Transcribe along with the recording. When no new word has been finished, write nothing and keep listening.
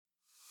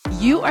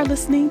You are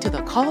listening to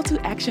the Call to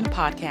Action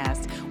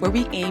podcast, where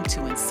we aim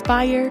to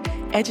inspire,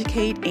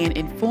 educate, and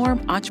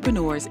inform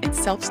entrepreneurs and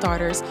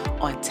self-starters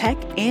on tech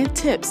and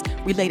tips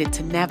related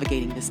to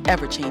navigating this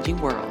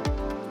ever-changing world.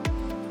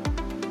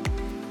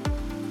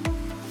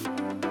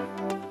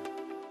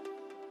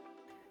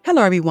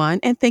 Hello, everyone,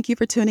 and thank you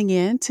for tuning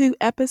in to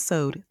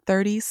episode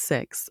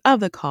 36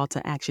 of the Call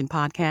to Action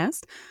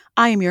podcast.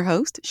 I am your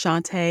host,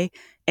 Shantae,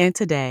 and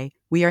today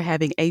we are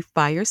having a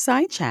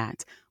fireside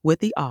chat with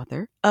the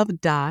author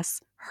of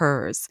Das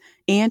Hers,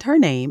 and her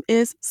name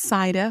is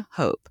Saida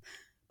Hope.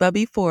 But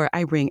before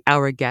I bring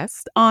our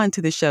guest on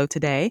to the show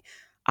today,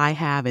 I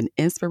have an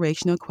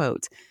inspirational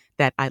quote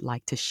that I'd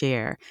like to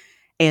share.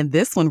 And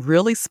this one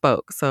really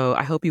spoke, so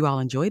I hope you all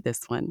enjoyed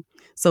this one.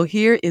 So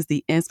here is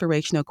the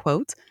inspirational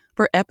quote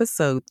for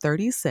episode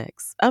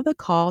 36 of the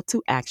Call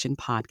to Action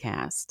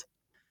podcast.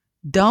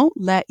 Don't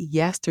let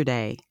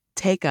yesterday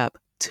take up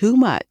too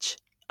much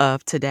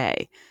of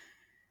today.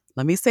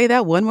 Let me say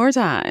that one more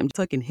time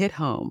so it can hit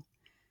home.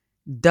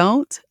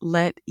 Don't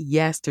let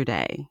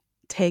yesterday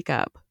take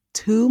up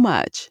too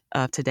much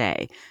of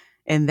today.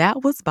 And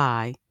that was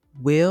by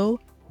Will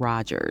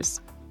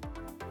Rogers.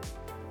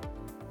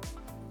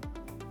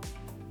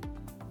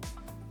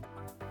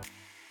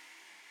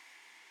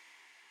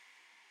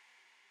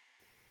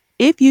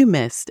 If you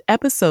missed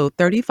episode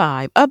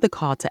 35 of the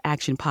Call to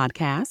Action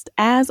podcast,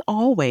 as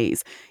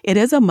always, it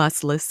is a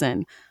must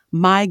listen.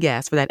 My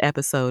guest for that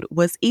episode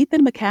was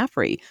Ethan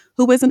McCaffrey,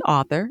 who is an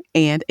author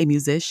and a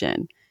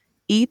musician.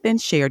 Ethan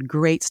shared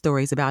great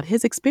stories about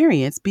his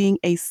experience being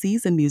a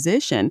seasoned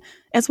musician,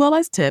 as well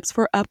as tips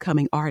for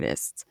upcoming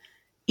artists.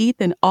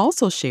 Ethan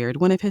also shared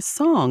one of his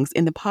songs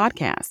in the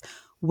podcast,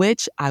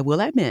 which I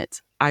will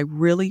admit, I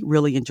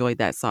really enjoyed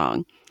that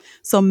song.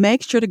 So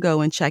make sure to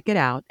go and check it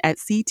out at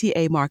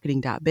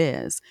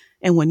ctamarketing.biz.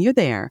 And when you're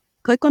there,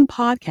 click on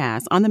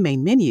podcasts on the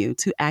main menu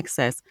to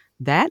access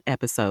that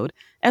episode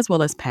as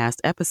well as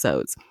past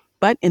episodes.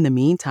 But in the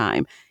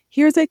meantime,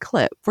 here's a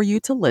clip for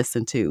you to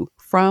listen to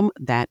from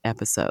that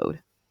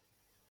episode.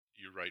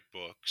 You write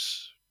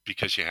books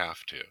because you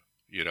have to.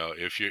 You know,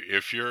 if you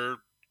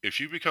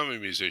become a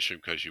musician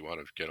because you want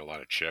to get a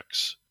lot of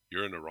chicks,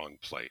 you're in the wrong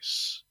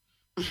place.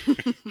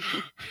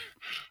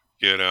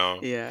 You know,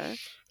 Yeah.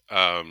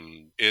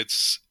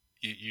 it's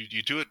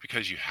you do it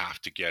because you have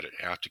to get it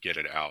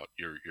out.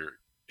 You're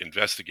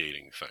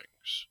investigating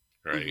things,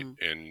 right?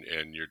 Mm-hmm.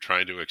 And you're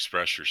trying to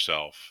express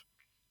yourself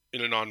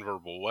in a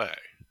nonverbal way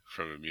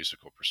from a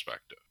musical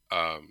perspective.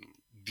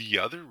 The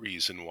other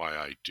reason why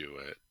I do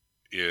it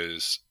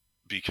is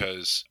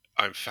because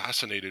I'm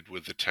fascinated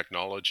with the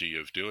technology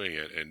of doing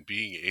it and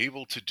being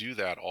able to do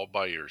that all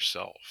by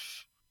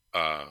yourself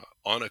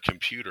on a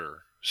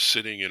computer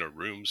sitting in a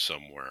room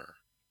somewhere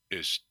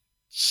is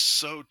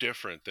so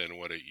different than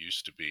what it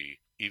used to be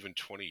even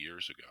 20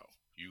 years ago.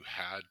 You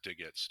had to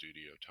get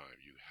studio time.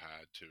 You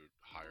had to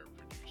hire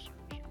producers.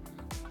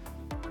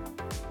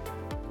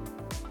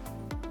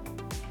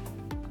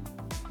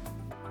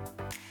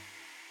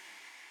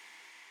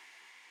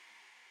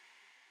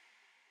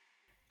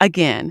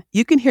 Again,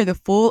 you can hear the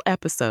full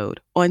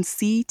episode on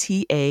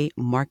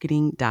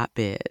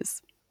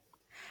ctamarketing.biz.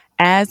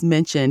 As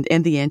mentioned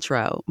in the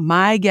intro,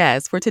 my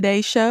guest for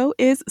today's show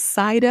is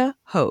Saida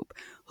Hope,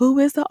 who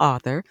is the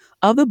author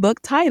of the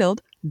book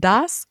titled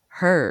Das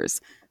Hers.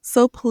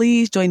 So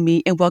please join me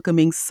in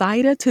welcoming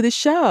Saida to the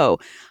show.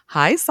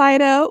 Hi,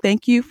 Saida.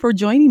 Thank you for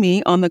joining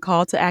me on the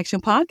Call to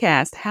Action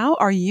podcast. How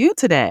are you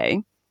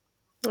today?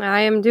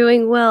 I am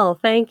doing well,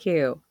 thank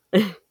you.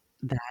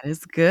 That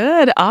is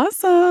good.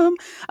 Awesome.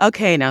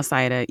 Okay, now,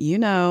 Saida,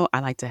 I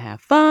like to have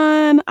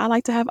fun. I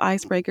like to have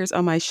icebreakers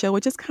on my show.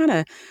 It just kind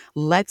of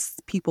lets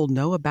people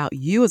know about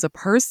you as a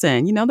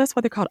person. That's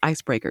why they're called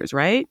icebreakers,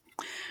 right?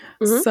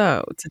 Mhm.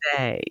 So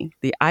today,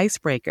 the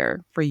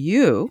icebreaker for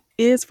you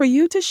is for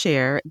you to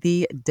share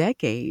the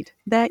decade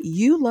that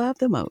you love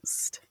the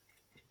most.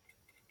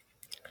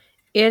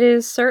 It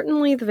is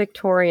certainly the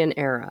Victorian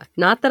era.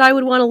 Not that I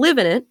would wanna live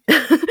in it,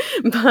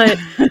 but,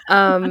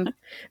 um,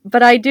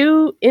 but I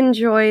do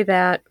enjoy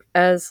that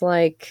as,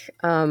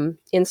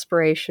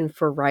 inspiration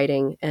for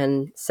writing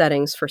and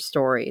settings for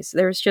stories.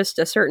 There's just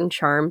a certain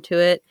charm to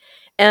it,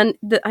 and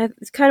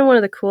it's kinda one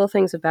of the cool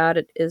things about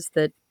it is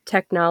that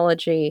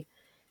technology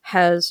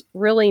has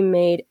really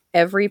made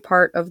every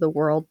part of the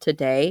world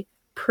today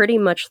pretty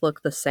much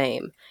look the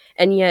same,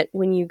 and yet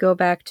when you go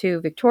back to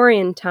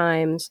Victorian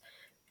times,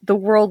 the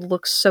world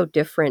looks so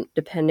different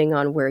depending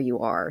on where you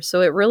are.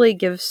 So it really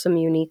gives some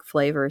unique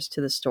flavors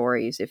to the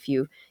stories if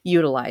you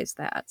utilize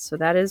that. So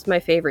that is my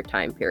favorite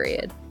time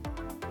period.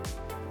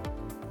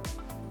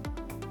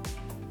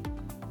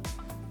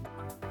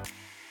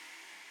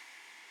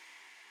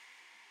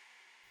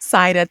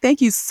 Saida, thank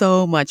you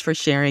so much for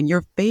sharing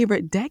your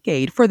favorite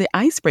decade for the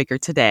icebreaker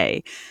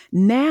today.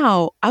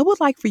 Now, I would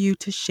like for you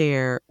to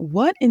share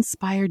what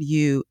inspired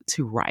you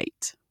to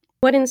write.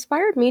 What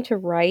inspired me to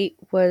write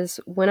was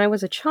when I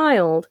was a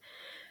child,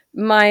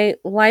 my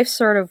life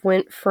sort of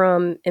went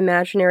from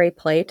imaginary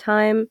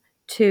playtime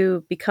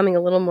to becoming a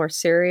little more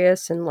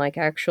serious and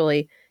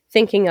actually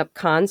thinking up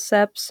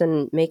concepts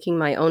and making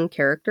my own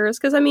characters.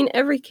 Because, I mean,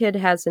 every kid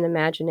has an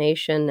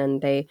imagination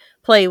and they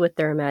play with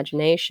their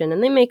imagination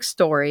and they make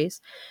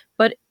stories.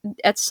 But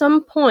at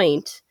some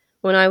point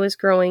when I was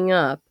growing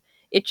up,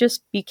 it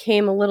just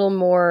became a little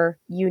more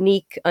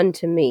unique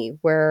unto me,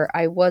 where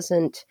I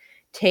wasn't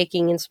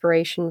taking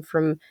inspiration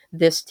from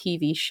this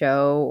TV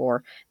show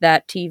or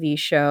that TV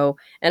show.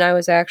 And I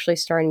was actually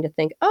starting to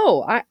think,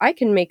 oh, I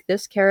can make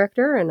this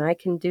character and I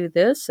can do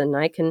this and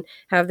I can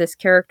have this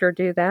character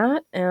do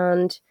that.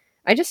 And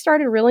I just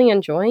started really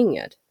enjoying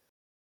it.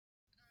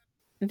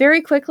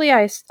 Very quickly,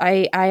 I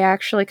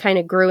actually kind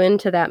of grew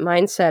into that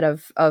mindset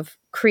of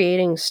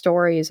creating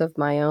stories of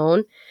my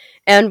own.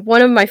 And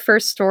one of my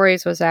first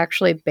stories was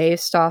actually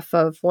based off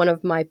of one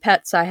of my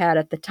pets I had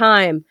at the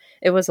time.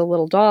 It was a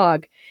little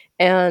dog.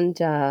 And,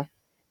 and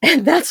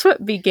that's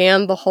what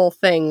began the whole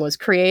thing, was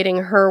creating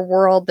her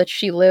world that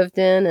she lived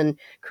in and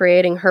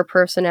creating her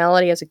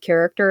personality as a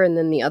character and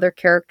then the other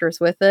characters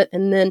with it.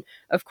 And then,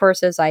 of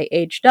course, as I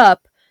aged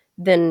up,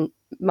 then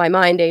my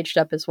mind aged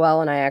up as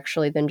well, and I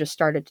actually then just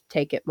started to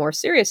take it more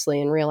seriously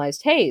and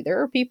realized, hey,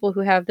 there are people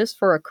who have this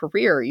for a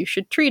career. You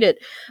should treat it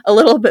a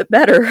little bit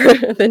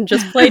better than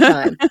just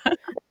playtime.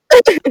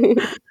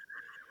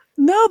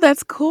 No,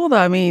 that's cool though.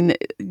 I mean,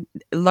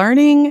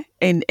 learning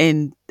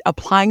and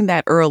applying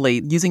that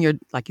early, using your,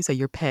 like you say,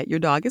 your pet, your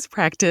dog as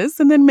practice,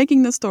 and then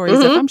making the stories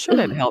up. I'm sure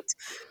that helped,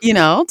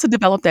 to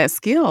develop that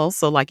skill.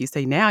 So, like you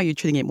say, now you're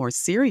treating it more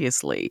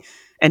seriously,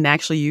 and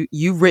actually,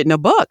 you've written a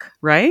book,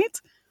 right?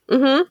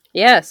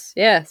 Yes,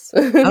 yes.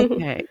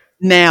 Okay.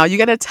 Now you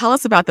got to tell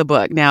us about the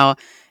book. Now,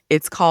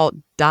 it's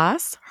called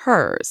Das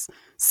Hers.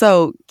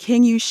 So,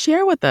 can you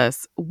share with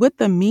us what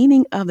the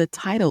meaning of the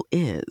title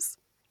is?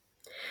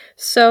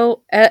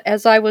 So,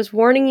 as I was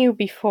warning you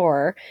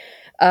before,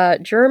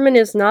 German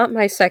is not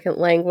my second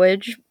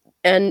language,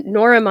 and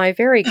nor am I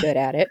very good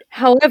at it.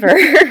 However,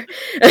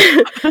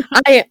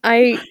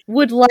 I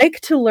would like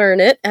to learn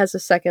it as a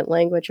second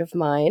language of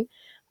mine.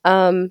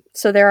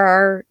 So there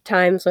are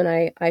times when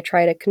I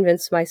try to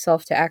convince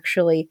myself to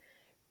actually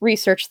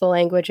research the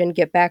language and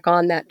get back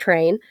on that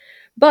train.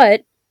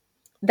 But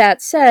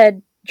that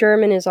said,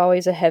 German is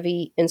always a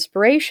heavy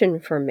inspiration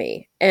for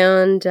me.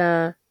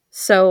 And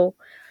so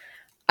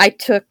I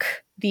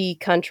took the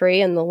country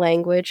and the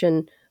language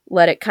and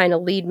let it kind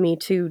of lead me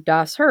to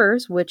Das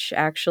Hers, which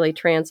actually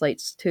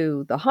translates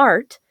to the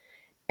heart.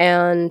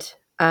 And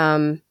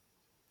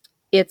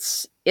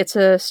it's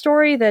a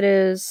story that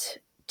is,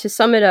 to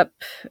sum it up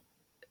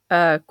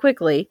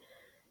quickly,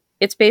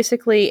 it's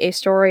basically a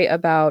story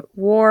about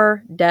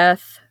war,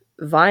 death,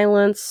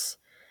 violence,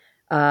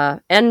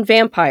 and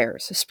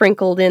vampires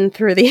sprinkled in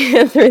through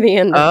the through the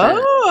end of that.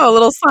 Oh, a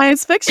little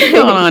science fiction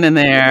going on in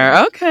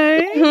there. Okay.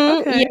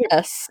 Okay.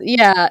 Yes,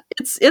 yeah.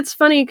 It's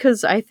funny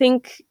because I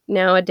think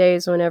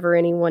nowadays, whenever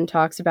anyone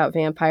talks about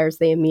vampires,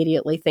 they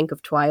immediately think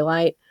of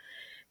Twilight,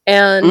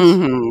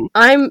 and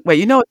Wait,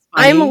 you know what's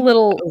I'm a funny?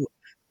 little Oh,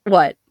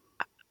 what?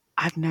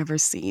 I've never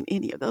seen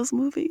any of those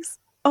movies.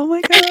 Oh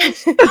my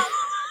gosh.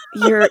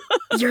 You're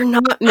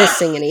not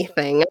missing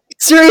anything. I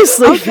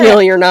seriously Okay.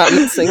 feel you're not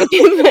missing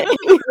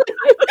anything.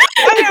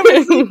 I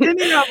haven't seen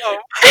any of them.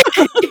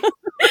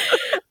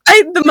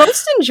 The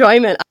most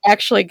enjoyment I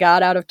actually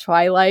got out of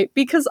Twilight,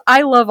 because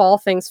I love all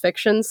things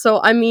fiction. So,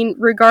 I mean,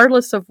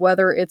 regardless of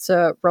whether it's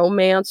a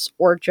romance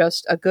or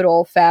just a good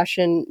old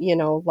fashioned,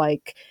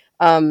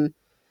 kind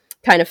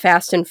of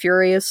Fast and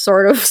Furious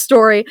sort of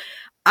story,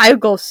 I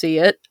go see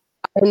it.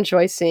 I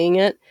enjoy seeing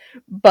it.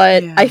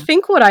 But I Yeah.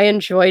 think what I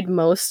enjoyed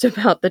most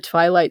about the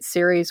Twilight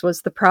series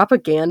was the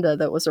propaganda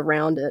that was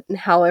around it and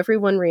how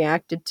everyone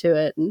reacted to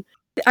it. And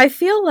I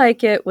feel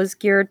like it was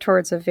geared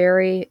towards a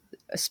very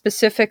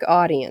specific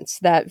audience,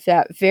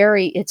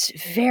 it's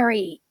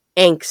very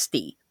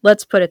angsty.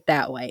 Let's put it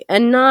that way.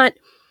 And not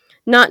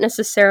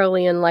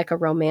necessarily in like a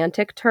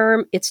romantic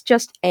term. It's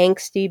just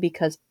angsty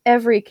because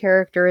every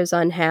character is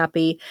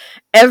unhappy.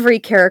 Every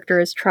character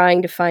is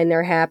trying to find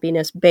their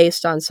happiness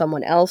based on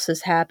someone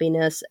else's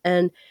happiness.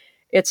 And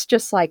it's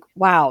just like,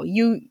 wow,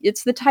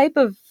 it's the type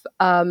of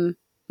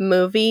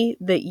movie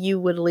that you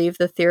would leave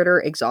the theater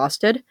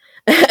exhausted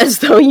as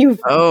though you've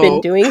been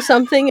Oh. doing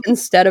something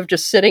instead of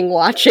just sitting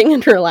watching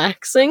and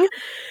relaxing.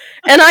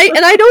 And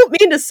I don't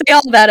mean to say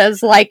all that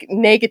as like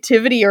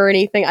negativity or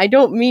anything. I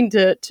don't mean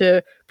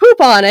to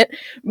poop on it,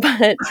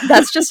 but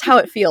that's just how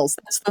it feels.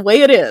 That's the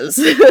way it is.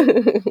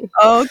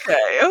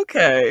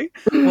 Okay.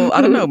 Well,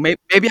 I don't know.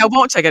 Maybe I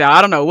won't check it out.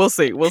 I don't know. We'll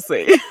see.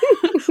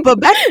 But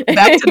back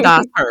to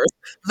Das Hers.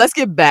 Let's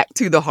get back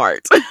to the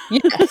heart.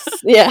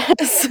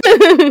 Yes.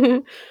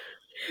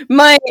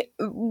 Why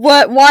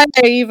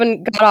I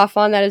even got off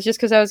on that is just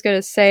because I was going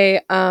to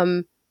say,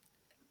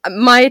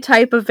 my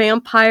type of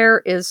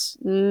vampire is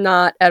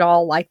not at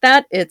all like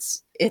that.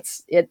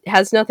 It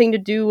has nothing to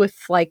do with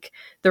like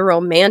the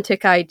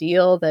romantic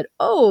ideal that,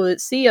 oh,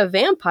 see, a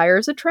vampire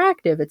is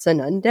attractive. It's an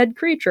undead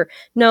creature.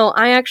 No,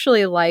 I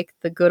actually like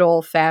the good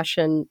old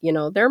fashioned,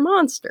 they're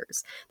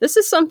monsters. This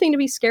is something to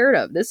be scared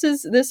of. This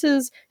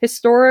is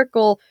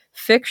historical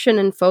fiction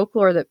and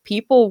folklore that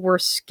people were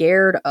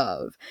scared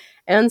of.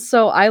 And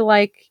so I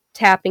like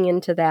tapping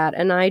into that.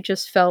 And I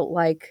just felt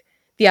like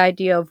the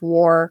idea of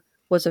war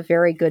was a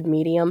very good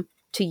medium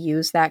to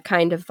use that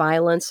kind of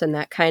violence and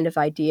that kind of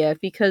idea,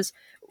 because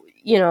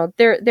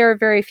there are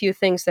very few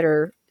things that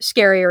are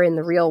scarier in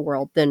the real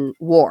world than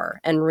war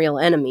and real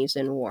enemies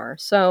in war.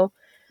 So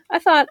I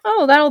thought,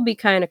 oh, that'll be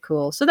kind of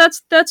cool. So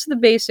that's the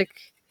basic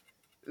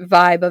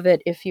vibe of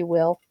it, if you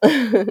will.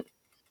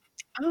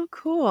 Oh,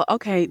 cool.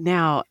 Okay,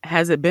 now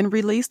has it been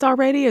released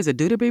already? Is it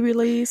due to be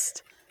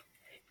released?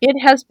 It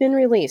has been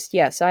released.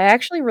 Yes, I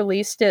actually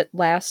released it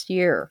last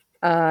year.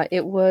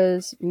 It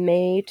was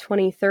May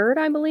 23rd,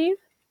 I believe.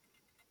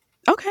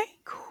 Okay,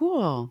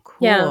 cool,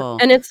 Yeah, cool.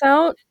 and it's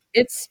out.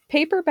 It's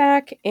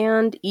paperback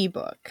and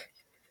ebook.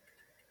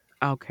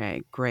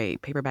 Okay,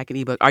 great. Paperback and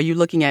ebook. Are you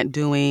looking at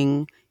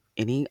doing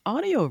any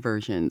audio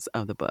versions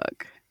of the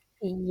book?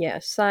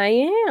 Yes, I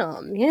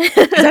am. Yeah. Is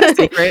that a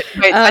secret?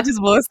 Wait, I uh, just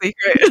blew a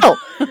secret. no,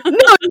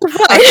 no, you're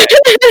Okay.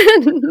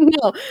 fine.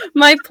 No,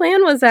 my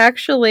plan was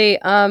actually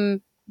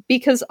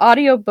because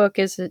audiobook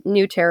is a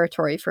new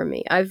territory for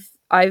me.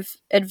 I've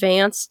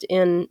advanced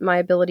in my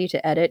ability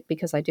to edit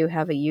because I do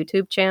have a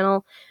YouTube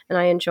channel and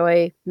I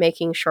enjoy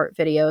making short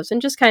videos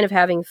and just kind of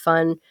having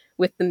fun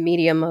with the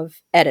medium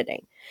of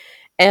editing.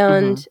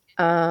 Mhm.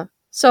 And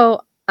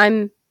so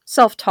I'm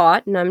self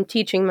taught and I'm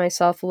teaching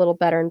myself a little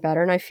better and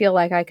better. And I feel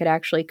like I could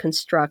actually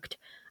construct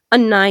a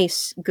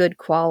nice, good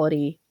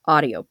quality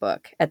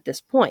audiobook at this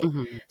point.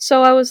 Mhm.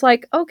 So I was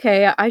like,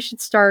 okay, I should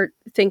start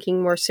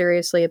thinking more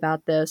seriously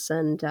about this.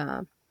 And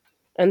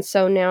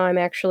so now I'm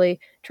actually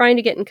trying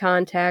to get in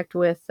contact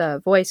with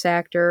voice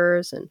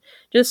actors and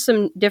just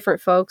some different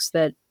folks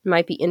that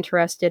might be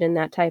interested in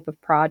that type of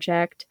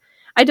project.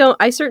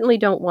 I certainly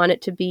don't want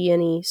it to be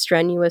any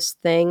strenuous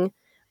thing.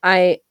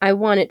 I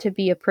want it to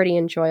be a pretty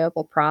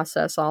enjoyable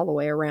process all the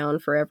way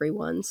around for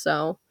everyone.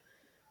 So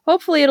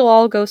hopefully it'll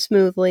all go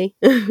smoothly.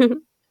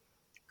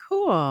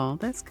 Cool.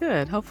 That's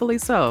good. Hopefully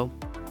so.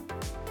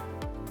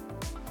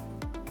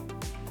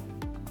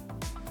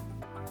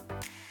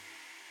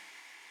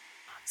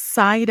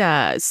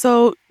 Saida,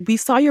 so we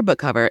saw your book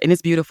cover and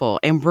it's beautiful.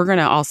 And we're going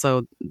to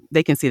also,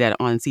 they can see that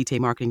on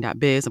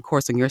ctmarketing.biz, of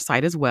course, on your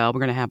site as well. We're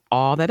going to have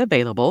all that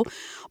available.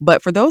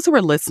 But for those who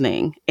are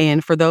listening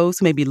and for those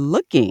who may be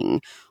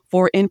looking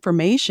for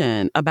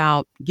information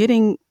about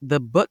getting the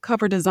book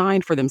cover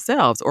designed for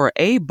themselves or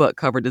a book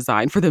cover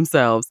designed for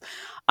themselves,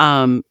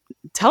 um,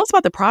 tell us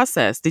about the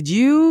process. Did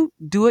you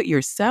do it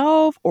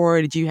yourself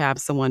or did you have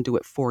someone do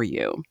it for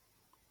you?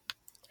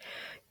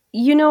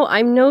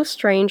 I'm no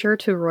stranger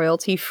to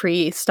royalty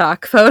free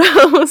stock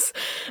photos.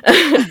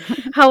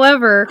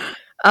 However,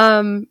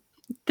 um,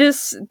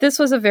 this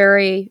was a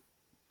very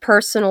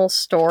personal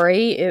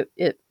story.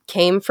 It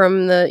came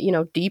from the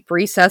deep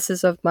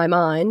recesses of my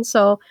mind,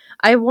 so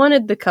I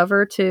wanted the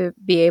cover to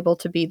be able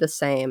to be the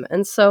same.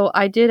 And so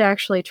I did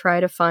actually try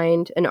to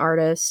find an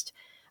artist.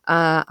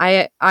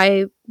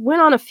 I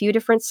went on a few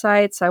different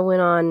sites. I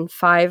went on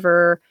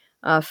Fiverr,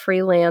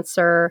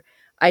 Freelancer.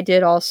 I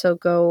did also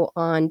go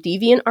on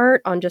DeviantArt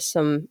on just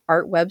some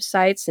art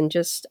websites, and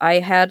just I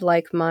had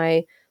like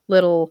my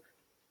little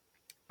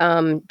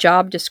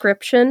job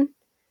description,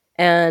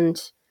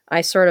 and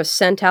I sort of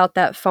sent out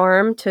that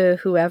farm to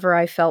whoever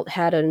I felt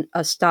had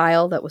a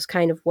style that was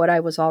kind of what I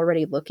was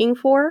already looking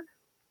for.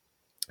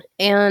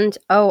 And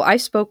oh, I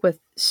spoke with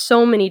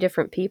so many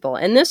different people,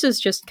 and this is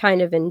just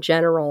kind of in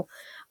general.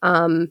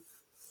 Um,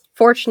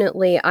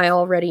 Fortunately, I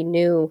already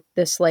knew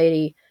this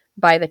lady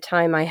by the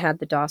time I had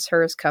the Das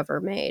Hers cover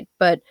made.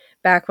 But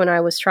back when I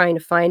was trying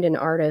to find an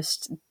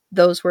artist,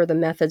 those were the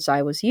methods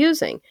I was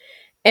using.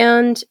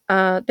 And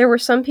there were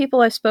some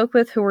people I spoke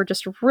with who were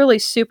just really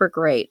super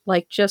great,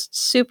 like just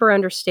super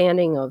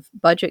understanding of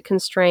budget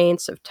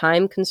constraints, of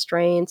time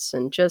constraints,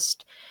 and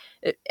just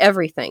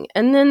everything.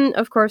 And then,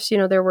 of course,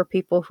 there were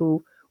people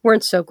who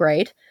weren't so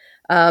great.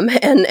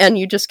 And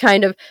you just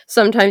kind of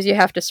sometimes you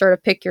have to sort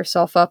of pick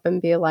yourself up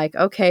and be like,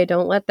 okay,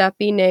 don't let that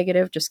be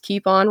negative. Just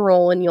keep on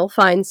rolling. You'll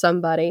find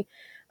somebody.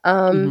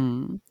 Um,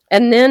 Hmm.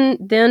 and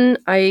then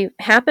I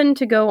happened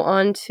to go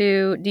on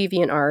to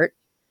DeviantArt,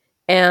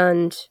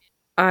 and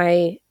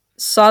I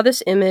saw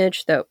this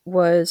image that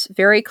was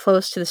very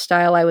close to the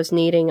style I was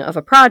needing of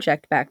a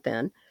project back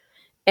then.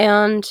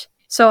 And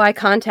so I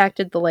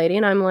contacted the lady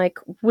and I'm like,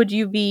 would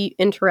you be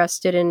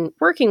interested in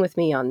working with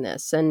me on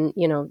this? And,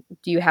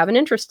 do you have an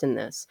interest in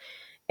this?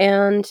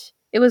 And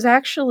it was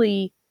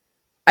actually,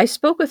 I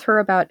spoke with her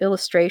about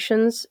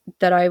illustrations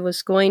that I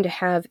was going to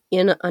have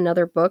in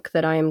another book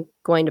that I am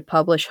going to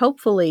publish,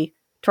 hopefully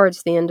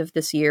towards the end of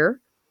this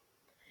year.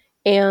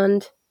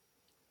 And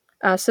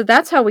so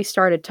that's how we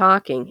started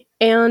talking.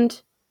 And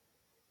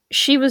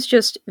she was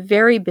just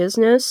very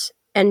business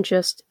and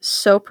just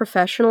so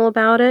professional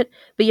about it,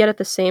 but yet at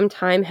the same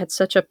time had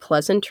such a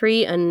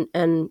pleasantry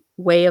and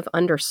way of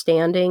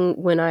understanding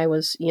when I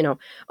was,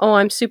 oh,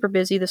 I'm super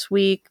busy this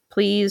week.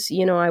 Please,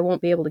 I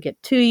won't be able to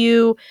get to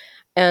you.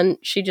 And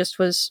she just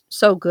was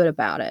so good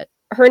about it.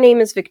 Her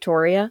name is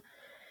Victoria,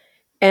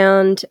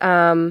 and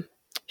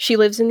she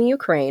lives in the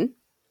Ukraine.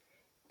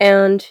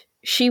 And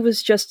she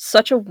was just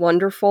such a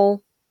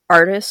wonderful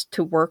artist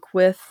to work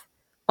with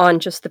on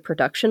just the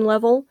production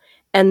level.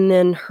 And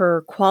then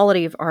her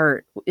quality of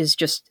art is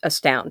just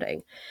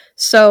astounding.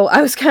 So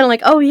I was kind of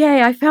like, oh,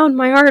 yay, I found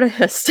my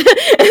artist.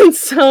 And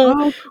so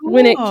Oh,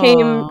 when it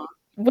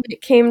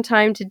came cool.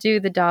 time to do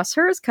the Das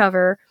Hers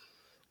cover,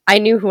 I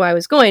knew who I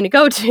was going to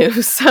go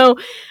to. So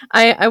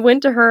I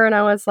went to her and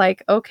I was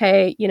like,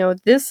 okay,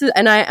 this is,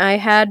 and I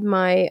had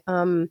my,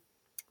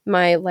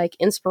 my like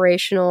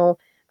inspirational,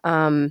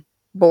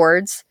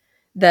 boards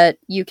that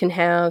you can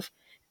have.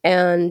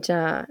 And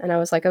I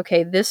was like,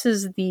 okay, this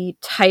is the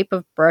type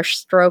of brush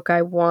stroke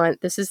I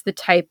want. This is the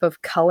type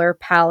of color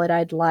palette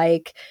I'd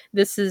like.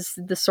 This is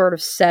the sort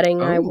of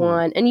setting I Oh,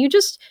 want. And you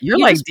just you're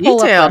like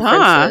pull up detailed, huh?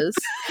 references.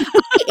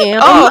 I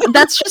am. Oh,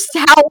 That's just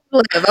how I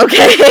live.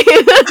 Okay.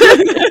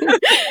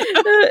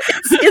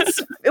 It's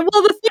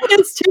well, the thing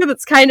is too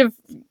that's kind of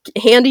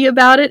handy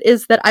about it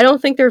is that I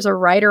don't think there's a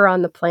writer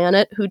on the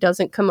planet who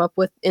doesn't come up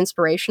with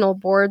inspirational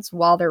boards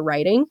while they're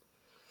writing.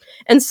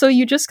 And so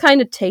you just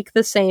kind of take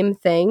the same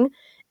thing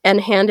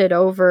and hand it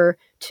over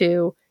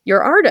to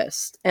your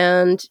artist.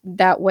 And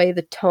that way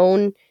the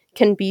tone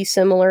can be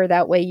similar.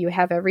 That way you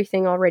have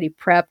everything already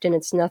prepped and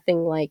it's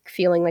nothing like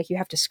feeling like you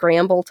have to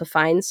scramble to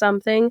find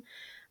something.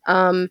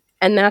 And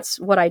that's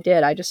what I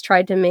did. I just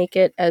tried to make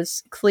it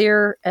as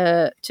clear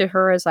to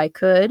her as I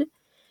could.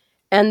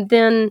 And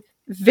then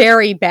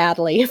very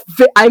badly,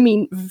 I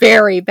mean,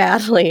 very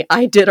badly,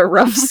 I did a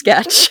rough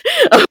sketch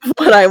of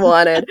what I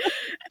wanted.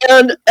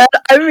 And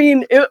I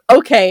mean,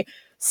 okay,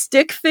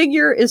 stick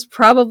figure is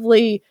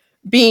probably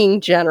being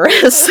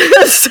generous.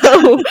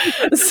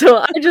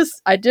 so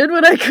I did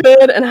what I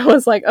could and I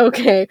was like,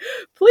 okay,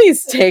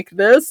 please take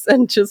this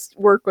and just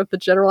work with the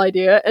general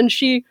idea. And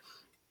she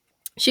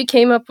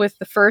came up with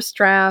the first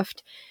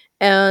draft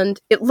and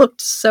it looked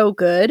so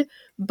good,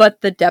 but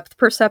the depth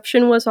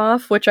perception was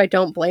off, which I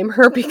don't blame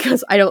her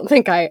because I don't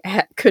think I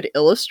could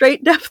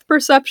illustrate depth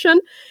perception.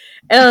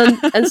 And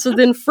so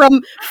then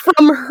from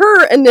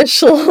her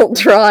initial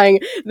drawing,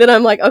 then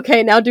I'm like,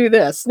 okay, now do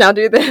this, now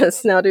do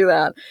this, now do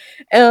that.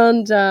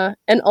 And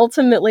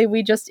ultimately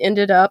we just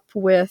ended up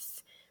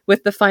with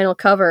the final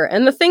cover.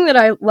 And the thing that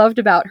I loved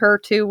about her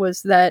too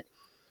was that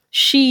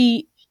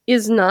she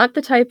is not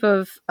the type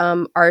of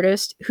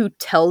artist who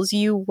tells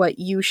you what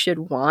you should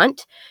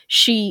want.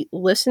 She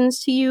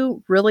listens to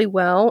you really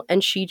well,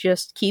 and she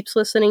just keeps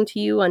listening to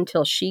you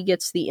until she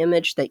gets the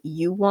image that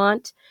you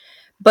want.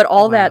 But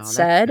all that wow, that's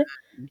said,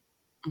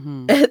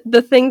 mhm.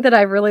 the thing that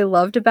I really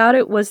loved about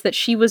it was that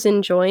she was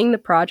enjoying the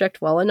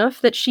project well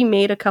enough that she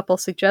made a couple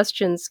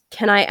suggestions.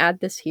 Can I add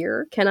this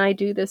here? Can I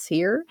do this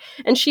here?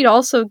 And she'd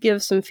also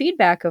give some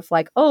feedback of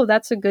like, oh,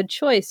 that's a good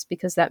choice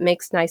because that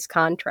makes nice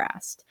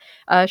contrast.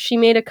 She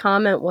made a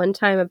comment one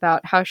time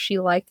about how she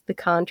liked the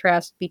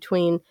contrast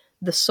between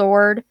the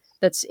sword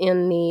that's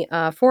in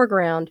the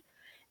foreground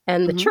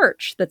and the Mhm.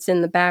 church that's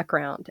in the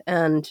background,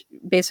 and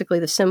basically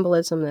the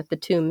symbolism that the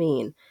two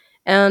mean.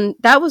 And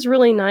that was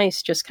really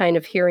nice, just kind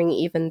of hearing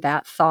even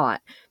that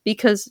thought,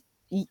 because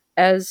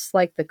as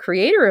like the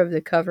creator of the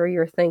cover,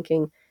 you're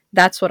thinking,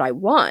 that's what I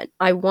want.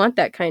 I want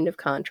that kind of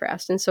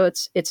contrast. And so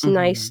it's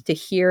nice Mhm. to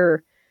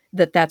hear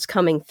that that's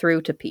coming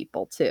through to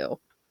people too.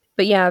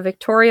 But yeah,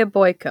 Victoria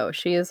Boyko,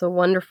 she is a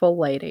wonderful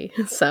lady.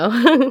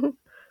 So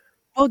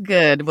Well,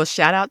 good. Well,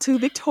 shout out to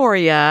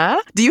Victoria.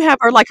 Do you have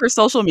her, like, her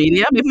social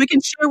media? Maybe we can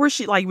share where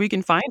we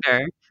can find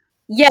her.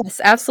 yes,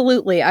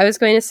 absolutely. I was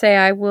going to say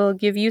I will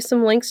give you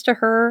some links to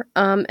her.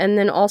 And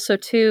then also,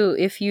 too,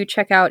 if you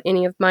check out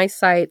any of my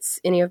sites,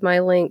 any of my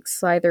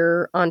links,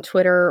 either on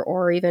Twitter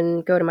or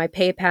even go to my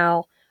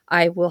PayPal,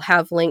 I will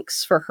have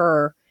links for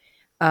her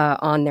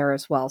on there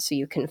as well, so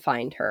you can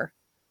find her.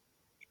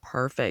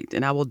 Perfect,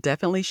 and I will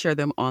definitely share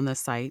them on the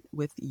site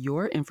with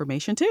your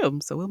information too,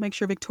 so we'll make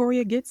sure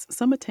Victoria gets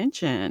some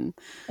attention.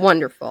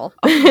 Wonderful.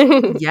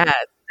 Oh, yes,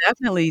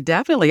 definitely,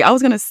 definitely. I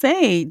was gonna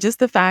say just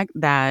the fact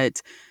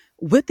that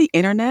with the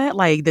internet,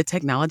 like, the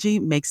technology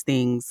makes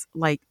things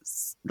like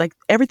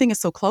everything is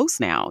so close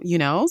now, you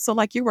know? So,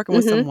 like, you're working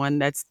with Hmm. someone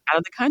that's out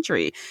of the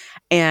country,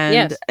 and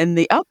Yes.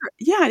 the other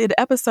yeah, I did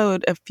an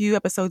episode a few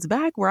episodes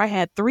back where I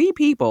had 3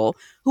 people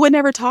who had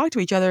never talked to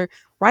each other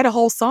write a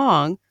whole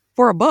song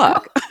for a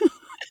buck. Oh,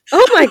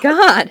 oh my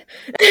God.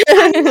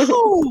 I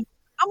know.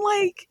 I'm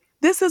like,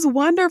 "This is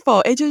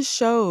wonderful." It just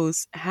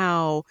shows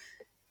how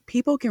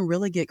people can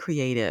really get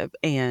creative,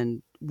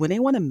 and when they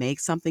wanna make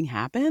something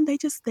happen, they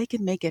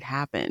can make it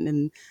happen,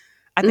 and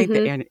I think the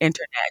Hmm.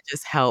 internet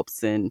just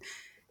helps and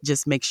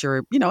just make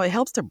sure it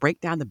helps to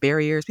break down the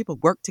barriers, people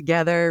work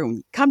together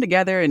and come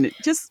together, and it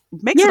just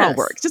makes it all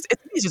work. Yes.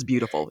 It's just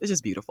beautiful. It's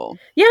just beautiful.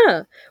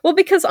 Yeah. Well,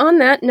 because on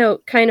that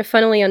note, kind of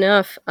funnily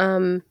enough,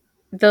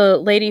 the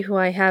lady who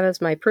I have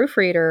as my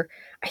proofreader,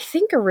 I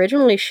think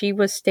originally she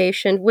was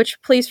stationed,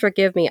 which please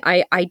forgive me,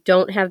 I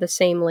don't have the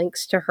same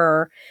links to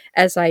her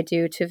as I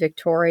do to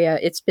Victoria.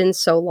 It's been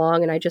so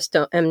long and I just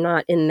am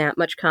not in that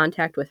much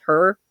contact with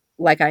her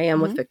like I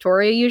am with Mhm.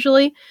 Victoria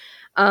usually.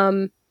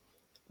 Um,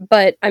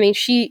 but I mean,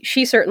 she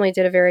certainly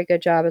did a very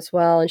good job as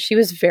well, and she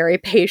was very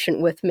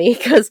patient with me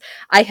because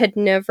I had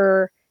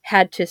never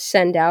had to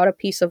send out a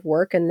piece of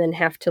work and then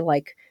have to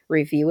like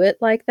review it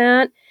like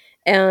that.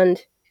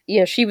 And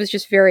she was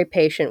just very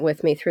patient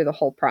with me through the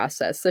whole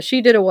process. So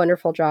she did a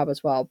wonderful job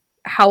as well.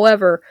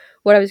 However,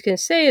 what I was going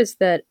to say is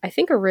that I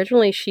think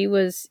originally she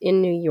was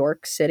in New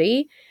York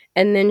City,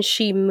 and then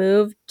she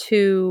moved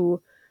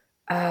to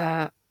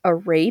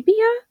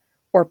Arabia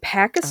or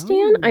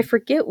Pakistan. I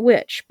forget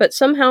which, but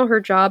somehow her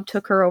job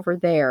took her over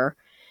there,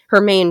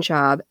 her main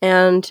job.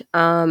 And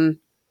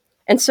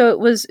so it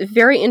was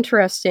very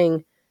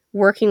interesting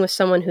working with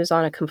someone who's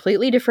on a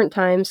completely different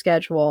time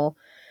schedule.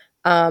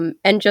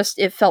 And just,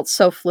 it felt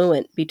so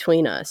fluent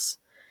between us.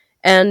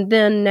 And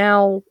then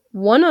now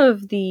one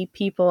of the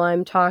people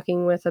I'm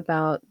talking with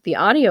about the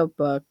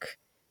audiobook,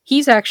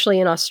 he's actually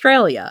in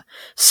Australia.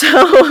 So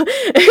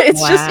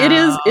it's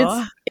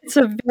it's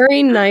a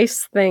very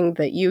nice thing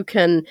that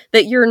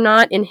you're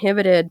not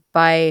inhibited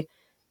by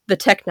the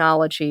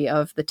technology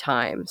of the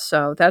time.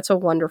 So that's a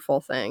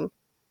wonderful thing.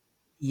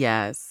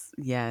 Yes,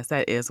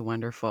 that is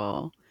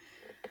wonderful.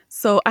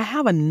 So I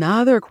have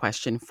another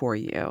question for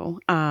you.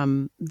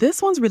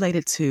 This one's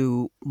related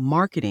to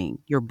marketing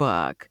your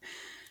book.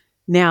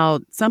 Now,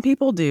 some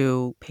people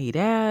do paid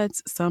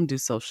ads, some do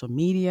social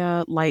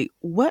media. Like,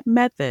 what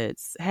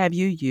methods have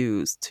you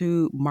used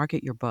to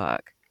market your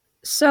book?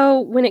 So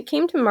when it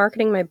came to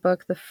marketing my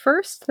book, the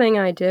first thing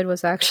I did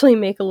was actually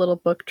make a little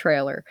book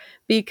trailer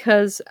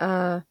because,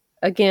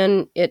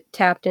 again, it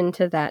tapped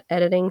into that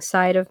editing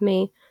side of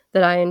me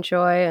that I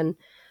enjoy. And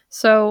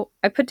so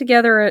I put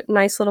together a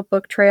nice little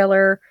book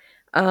trailer.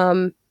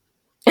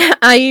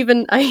 I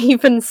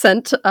even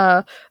sent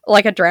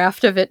like a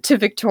draft of it to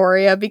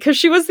Victoria because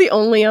she was the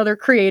only other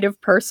creative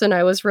person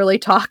I was really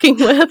talking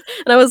with,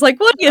 and I was like,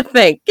 "What do you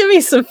think? Give me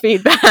some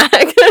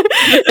feedback."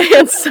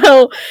 And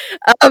so,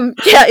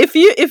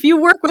 if you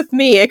work with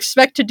me,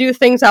 expect to do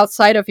things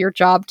outside of your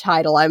job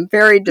title. I'm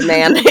very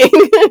demanding.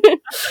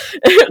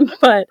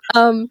 but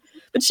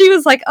she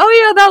was like, "Oh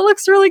yeah, that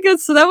looks really good."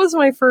 So that was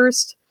my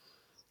first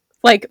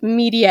like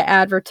media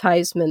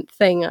advertisement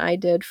thing I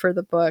did for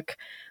the book.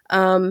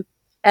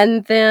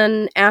 And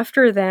then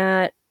after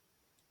that,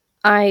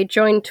 I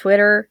joined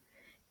Twitter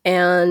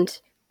and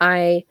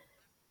I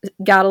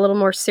got a little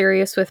more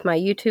serious with my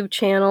YouTube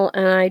channel.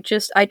 And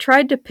I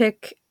tried to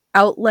pick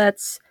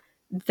outlets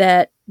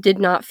that did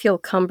not feel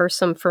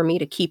cumbersome for me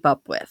to keep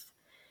up with.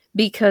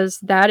 Because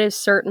that is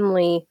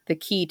certainly the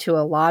key to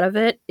a lot of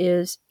it,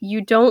 is you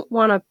don't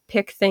want to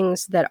pick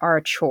things that are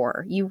a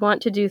chore. You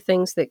want to do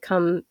things that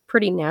come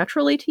pretty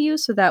naturally to you,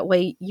 so that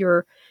way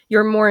you're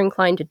more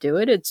inclined to do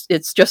it.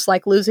 It's just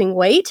like losing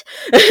weight.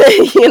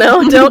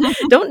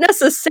 Don't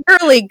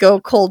necessarily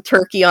go cold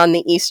turkey on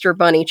the Easter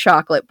Bunny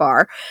chocolate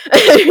bar.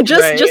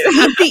 just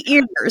eat the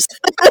ears.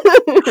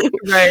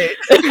 Right.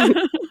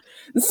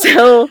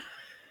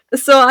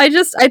 So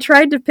I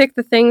tried to pick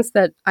the things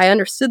that I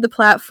understood the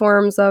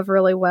platforms of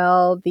really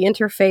well. The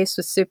interface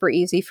was super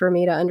easy for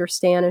me to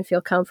understand and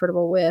feel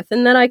comfortable with,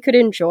 and then I could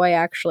enjoy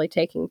actually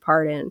taking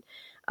part in.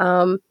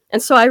 And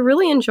so I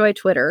really enjoy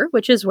Twitter,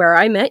 which is where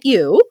I met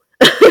you.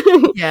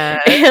 Yeah.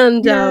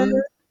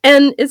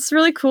 And it's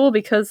really cool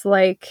because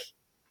like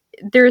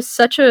there's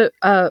such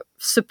a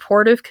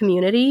supportive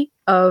community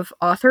of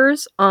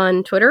authors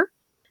on Twitter.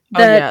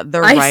 The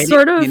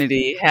writing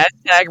community.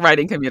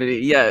 #writing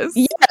community.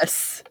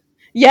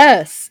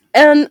 Yes.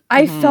 And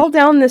I fell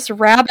down this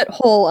rabbit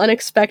hole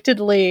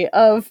unexpectedly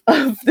of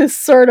this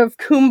sort of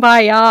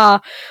kumbaya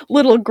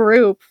little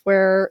group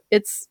where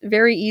it's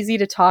very easy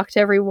to talk to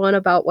everyone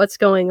about what's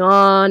going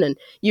on, and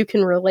you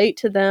can relate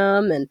to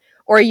them,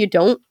 or you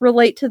don't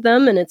relate to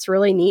them, and it's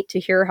really neat to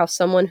hear how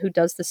someone who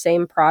does the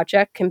same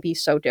project can be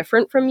so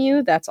different from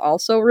you. That's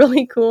also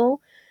really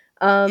cool.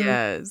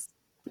 Yes.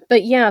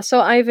 But yeah,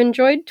 so I've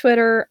enjoyed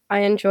Twitter. I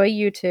enjoy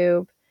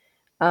YouTube.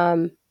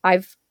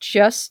 I've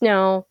just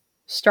now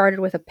started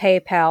with a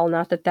PayPal.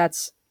 Not that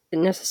that's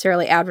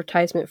necessarily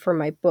advertisement for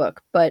my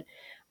book, but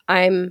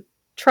I'm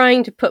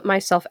trying to put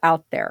myself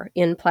out there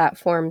in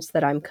platforms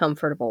that I'm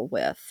comfortable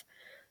with.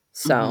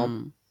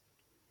 So,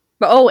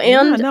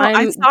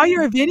 I saw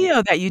your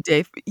video that you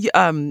did. Your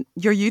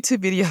YouTube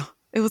video.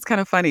 It was kind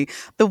of funny.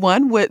 The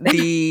one with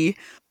the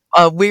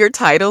weird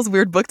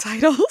book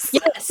titles.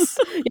 Yes.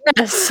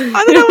 I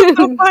thought that was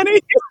so funny.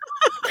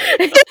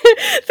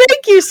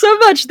 Thank you so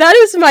much. That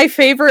is my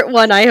favorite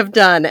one I have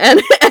done.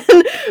 And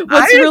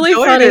what's really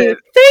funny,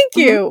 thank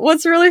you.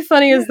 What's really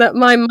funny is that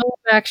my mom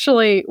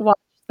actually watched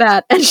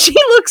that, and she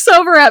looks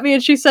over at me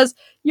and she says,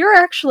 "You're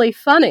actually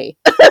funny."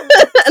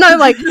 And I'm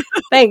like,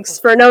 "Thanks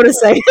for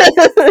noticing."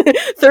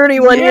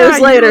 31 years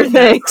later,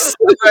 thanks.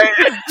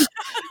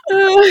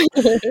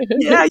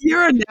 Yeah,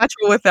 you're a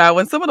natural with that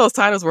one. Some of those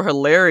titles were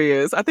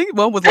hilarious. I think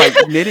one was like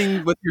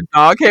knitting with your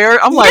dog hair.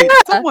 I'm like,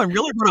 someone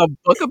really wrote a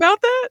book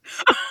about that?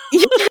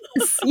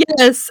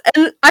 Yes.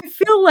 And I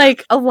feel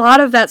like a lot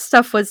of that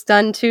stuff was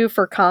done too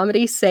for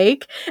comedy's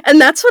sake.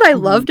 And that's what I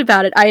loved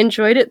about it. I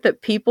enjoyed it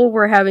that people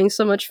were having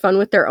so much fun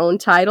with their own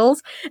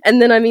titles.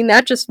 And then, I mean,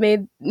 that just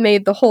made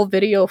the whole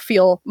video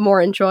feel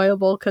more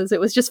enjoyable because it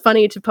was just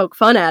funny to poke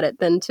fun at it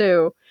then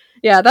too.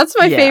 Yeah, that's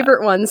my Yeah.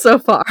 favorite one so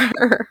far.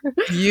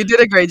 You did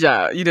a great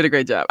job. You did a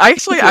great job.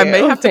 Actually, I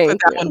may have to put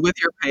that one with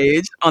your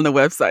page on the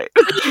website.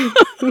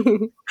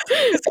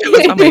 Just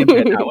kidding. I may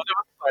invent that one.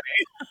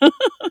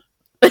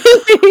 It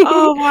was funny.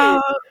 Oh,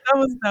 wow.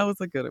 That was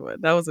a good one.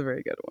 That was a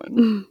very good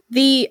one.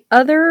 The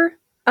other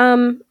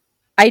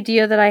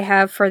idea that I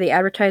have for the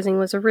advertising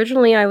was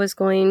originally I was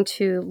going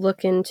to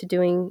look into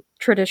doing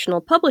traditional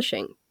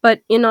publishing.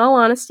 But in all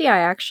honesty, I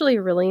actually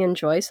really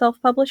enjoy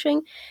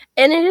self-publishing.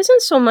 And it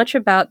isn't so much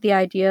about the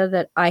idea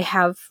that I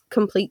have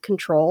complete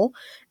control.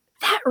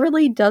 That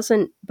really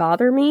doesn't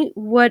bother me.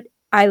 What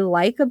I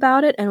like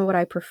about it and what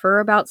I prefer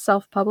about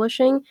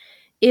self-publishing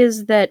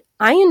is that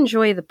I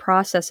enjoy the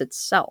process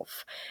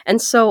itself.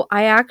 And so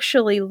I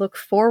actually look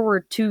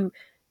forward to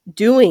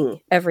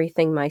doing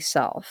everything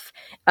myself.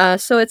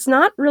 So it's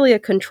not really a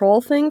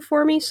control thing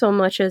for me so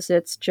much as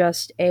it's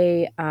just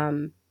a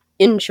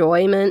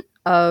enjoyment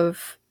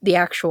of the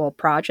actual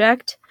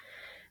project.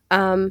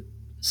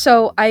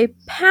 So I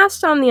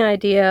passed on the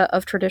idea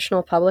of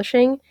traditional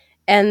publishing,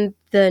 and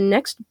the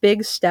next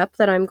big step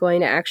that I'm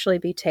going to actually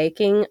be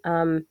taking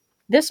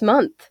this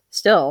month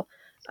still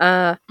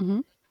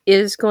Mhm.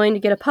 is going to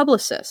get a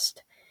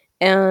publicist.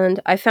 And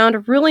I found a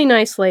really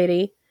nice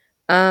lady.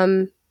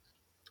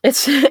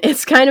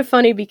 It's kind of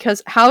funny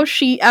because how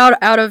she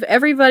out of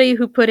everybody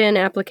who put in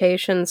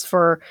applications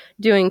for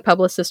doing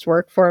publicist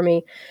work for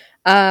me,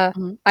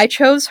 Mhm. I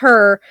chose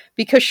her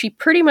because she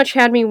pretty much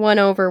had me won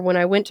over when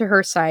I went to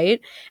her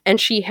site,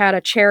 and she had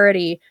a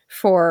charity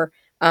for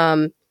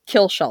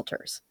kill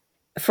shelters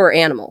for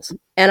animals,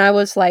 and I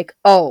was like,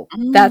 oh,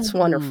 that's Mm.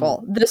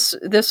 wonderful.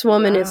 This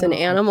woman is an Wow.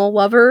 animal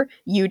lover.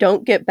 You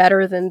don't get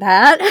better than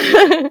that.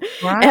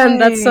 And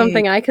that's Right.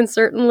 something I can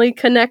certainly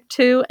connect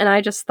to. And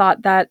I just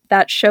thought that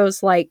that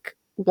shows like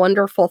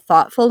wonderful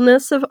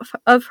thoughtfulness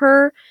of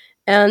her.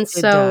 And It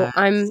so does.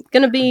 I'm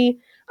going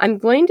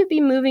to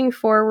be moving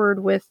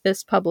forward with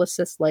this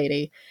publicist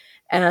lady,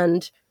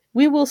 and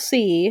we will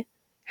see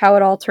how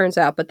it all turns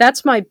out. But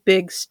that's my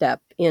big step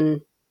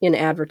in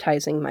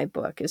advertising my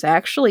book, is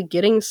actually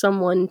getting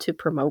someone to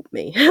promote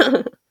me.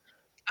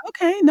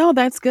 Okay, no,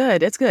 that's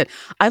good. It's good.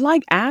 I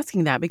like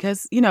asking that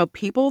because,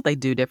 people, they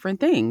do different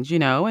things,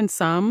 and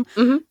some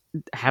Hmm.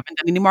 haven't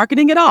done any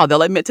marketing at all.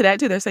 They'll admit to that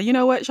too. They'll say, "You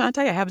know what, Shantae,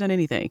 I haven't done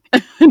anything."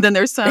 And then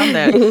there's some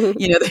that,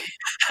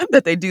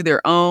 that they do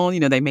their own,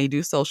 they may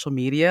do social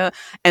media.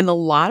 And a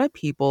lot of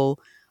people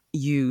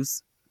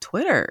use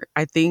Twitter.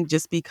 I think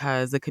just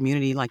because the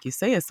community, like you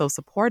say, is so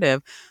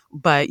supportive,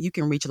 but you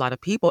can reach a lot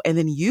of people. And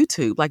then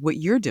YouTube, like what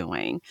you're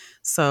doing.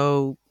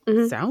 So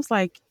Hmm. sounds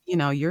like,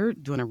 you're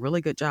doing a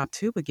really good job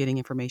too with getting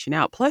information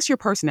out. Plus your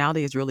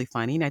personality is really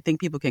funny. And I think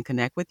people can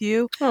connect with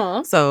you.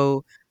 Aw.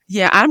 So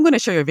yeah, I'm gonna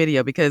show you a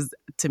video because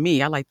to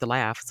me, I like to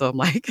laugh. So I'm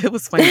like, it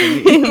was funny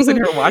to me. I'm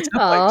sitting here watching,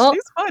 I'm like, Oh,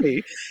 "She's funny."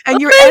 well,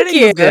 And your thank editing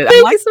you. was good. I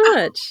Thank like you so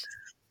much.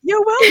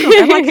 You're welcome.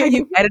 I like how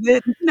you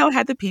edited,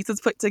 had the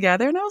pieces put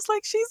together, and I was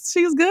like,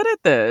 "She's good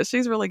at this.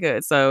 She's really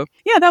good." So,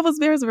 yeah, that was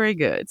very, very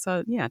good.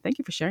 So, yeah, thank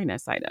you for sharing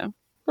that, Saida.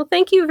 Well,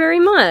 thank you very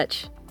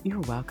much. You're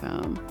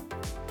welcome.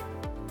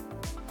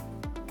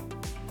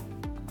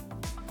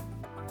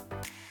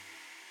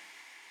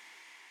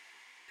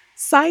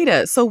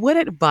 Saida, so what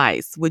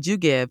advice would you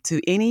give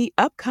to any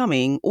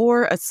upcoming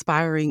or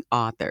aspiring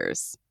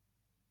authors?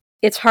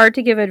 It's hard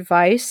to give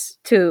advice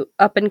to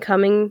up and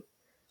coming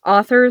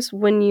authors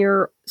when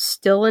you're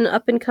still an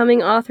up and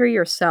coming author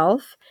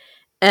yourself,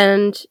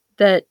 and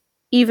that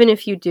even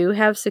if you do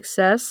have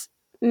success,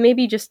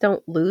 maybe just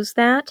don't lose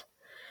that,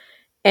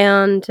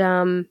 and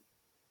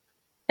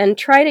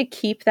try to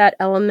keep that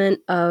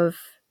element of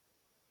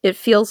it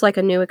feels like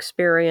a new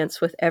experience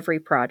with every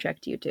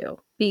project you do,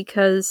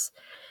 because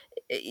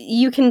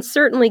you can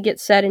certainly get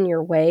set in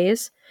your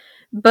ways,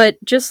 but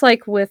just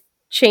like with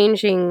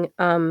changing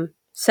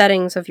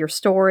settings of your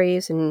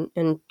stories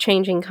and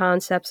changing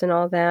concepts and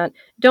all that,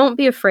 don't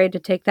be afraid to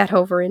take that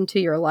over into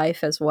your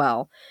life as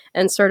well,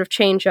 and sort of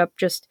change up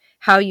just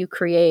how you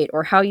create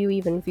or how you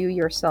even view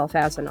yourself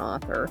as an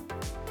author.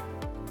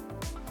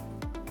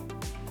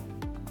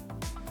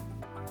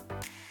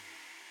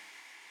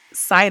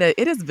 Saida,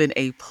 it has been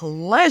a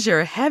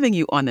pleasure having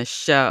you on the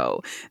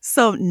show.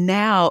 So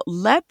now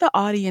let the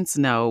audience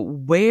know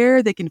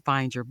where they can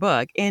find your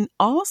book and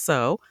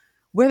also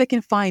where they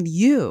can find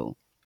you.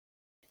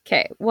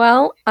 Okay,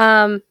 well,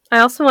 I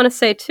also want to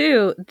say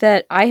too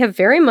that I have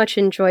very much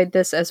enjoyed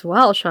this as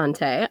well,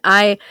 Shantae.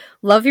 I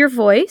love your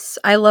voice.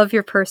 I love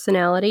your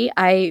personality.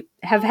 I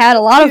have had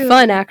a lot of You.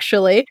 fun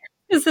actually,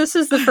 because this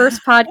is the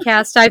first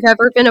podcast I've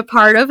ever been a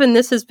part of, and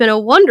this has been a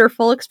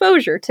wonderful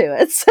exposure to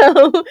it. So,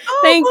 Oh,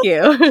 thank well,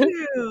 you. thank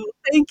you.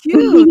 Thank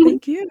you.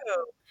 Thank you.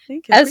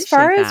 Thank you. as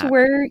far Appreciate as that.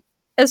 where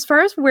as far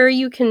as where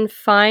you can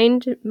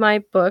find my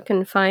book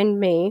and find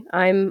me,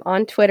 I'm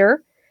on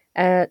Twitter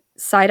at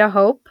Saida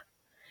Hope.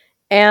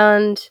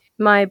 And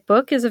my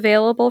book is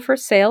available for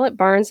sale at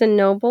Barnes &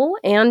 Noble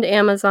and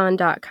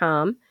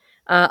Amazon.com.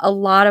 A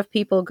lot of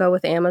people go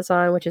with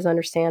Amazon, which is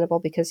understandable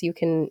because you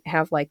can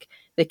have like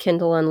the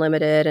Kindle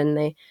Unlimited, and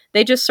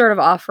they just sort of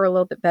offer a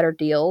little bit better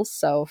deals.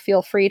 So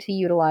feel free to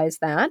utilize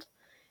that.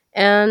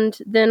 And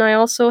then I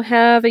also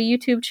have a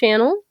YouTube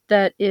channel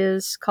that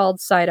is called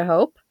Side of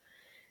Hope.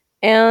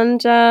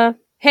 And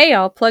hey,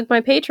 I'll plug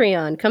my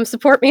Patreon. Come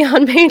support me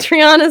on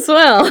Patreon as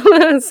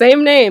well.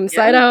 Same name,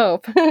 Side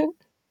of Hope.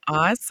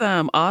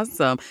 Awesome.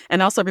 Awesome.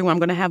 And also, everyone, I'm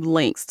going to have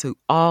links to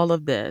all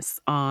of this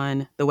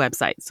on the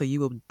website. So you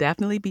will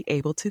definitely be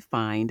able to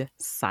find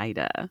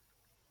Saida.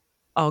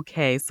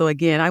 Okay. So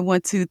again, I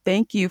want to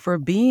thank you for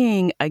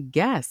being a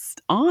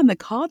guest on the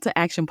Call to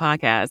Action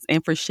podcast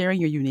and for sharing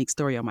your unique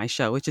story on my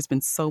show. It's just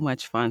been so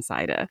much fun,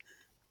 Saida.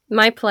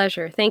 My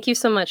pleasure. Thank you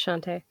so much,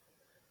 Shantae.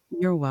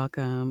 You're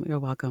welcome. You're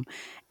welcome.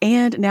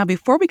 And now,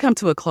 before we come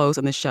to a close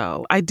on the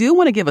show, I do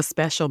want to give a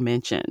special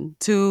mention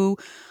to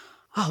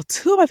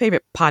two of my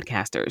favorite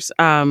podcasters.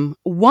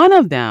 One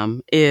of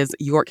them is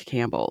York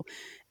Campbell,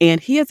 and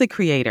he is the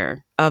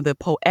creator of the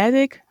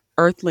Poetic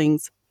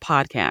Earthlings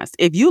podcast.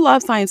 If you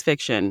love science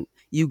fiction,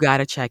 you got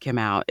to check him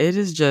out. It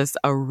is just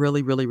a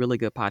really, really, really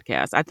good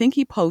podcast. I think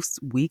he posts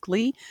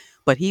weekly,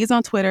 but he is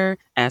on Twitter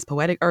as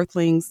Poetic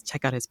Earthlings.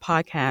 Check out his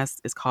podcast.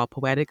 It's called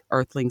Poetic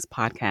Earthlings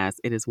Podcast.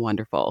 It is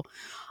wonderful.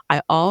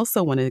 I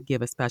also want to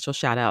give a special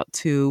shout out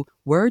to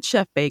Word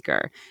Chef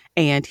Baker,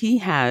 and he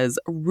has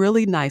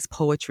really nice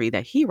poetry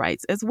that he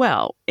writes as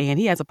well. And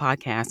he has a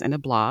podcast and a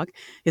blog.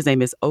 His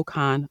name is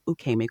Okan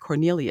Ukeme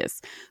Cornelius.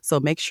 So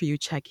make sure you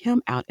check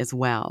him out as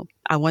well.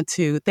 I want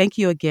to thank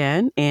you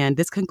again. And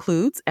this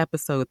concludes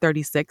episode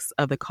 36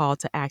 of the Call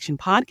to Action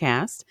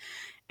podcast.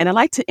 And I'd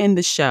like to end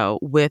the show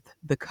with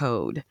the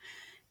code.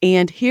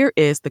 And here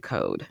is the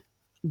code.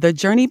 The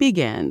journey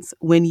begins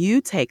when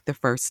you take the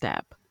first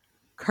step.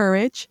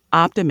 Courage,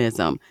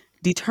 optimism,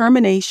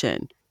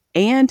 determination,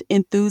 and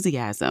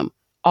enthusiasm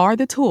are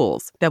the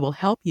tools that will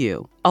help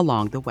you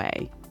along the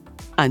way.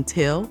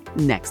 Until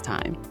next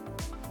time.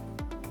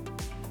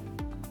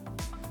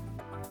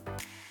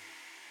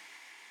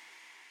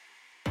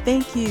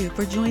 Thank you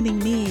for joining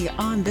me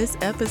on this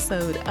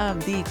episode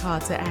of the Call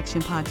to Action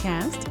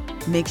podcast.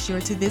 Make sure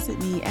to visit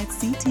me at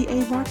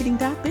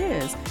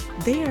ctamarketing.biz.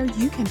 There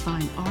you can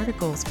find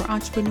articles for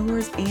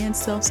entrepreneurs and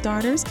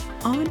self-starters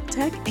on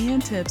tech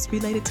and tips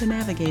related to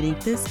navigating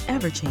this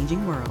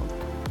ever-changing world.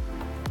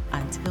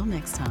 Until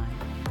next time.